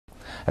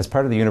As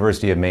part of the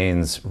University of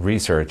Maine's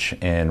research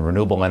in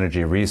renewable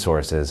energy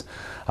resources,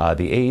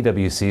 the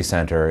AEWC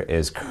Center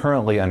is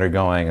currently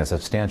undergoing a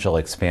substantial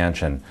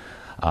expansion,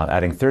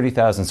 adding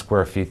 30,000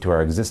 square feet to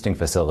our existing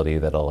facility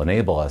that will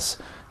enable us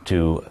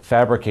to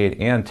fabricate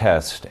and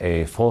test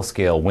a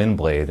full-scale wind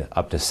blade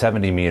up to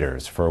 70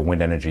 meters for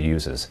wind energy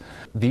uses.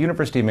 The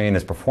University of Maine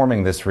is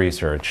performing this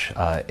research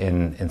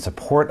in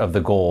support of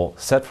the goal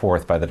set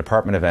forth by the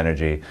Department of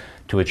Energy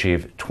to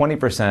achieve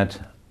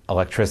 20%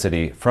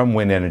 electricity from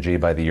wind energy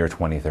by the year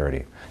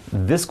 2030.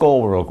 This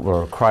goal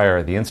will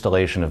require the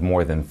installation of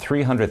more than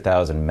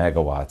 300,000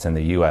 megawatts in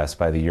the U.S.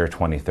 by the year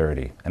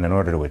 2030. And in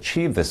order to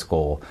achieve this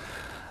goal,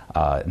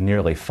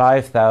 nearly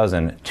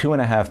 5,000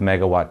 2.5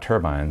 megawatt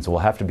turbines will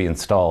have to be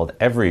installed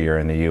every year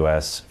in the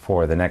U.S.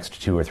 for the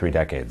next 2 or 3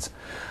 decades.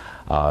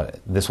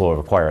 This will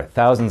require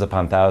thousands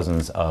upon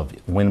thousands of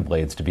wind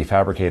blades to be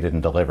fabricated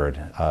and delivered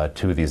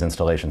to these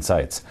installation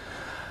sites.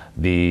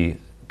 The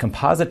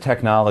composite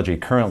technology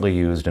currently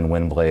used in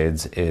wind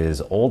blades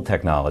is old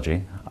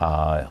technology,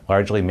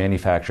 largely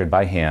manufactured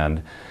by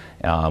hand,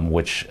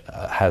 which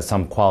has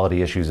some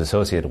quality issues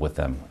associated with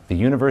them. The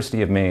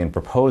University of Maine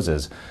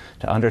proposes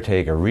to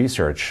undertake a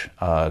research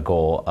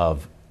goal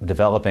of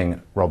developing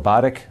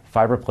robotic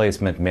fiber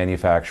placement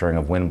manufacturing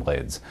of wind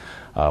blades,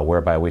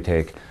 whereby we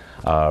take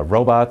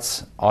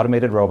robots,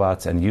 automated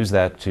robots, and use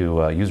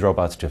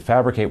robots to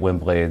fabricate wind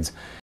blades.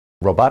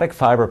 Robotic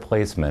fiber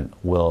placement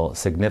will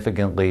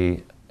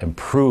significantly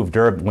improve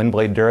wind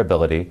blade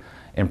durability,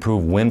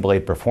 improve wind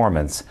blade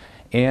performance,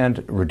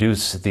 and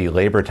reduce the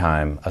labor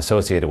time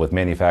associated with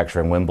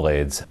manufacturing wind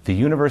blades. The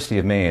University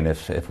of Maine,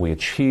 if we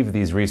achieve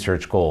these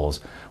research goals,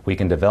 we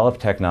can develop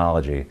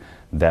technology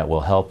that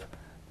will help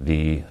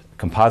the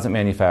composite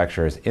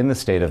manufacturers in the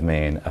state of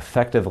Maine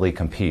effectively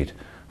compete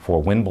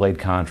for wind blade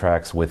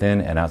contracts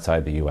within and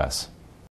outside the U.S.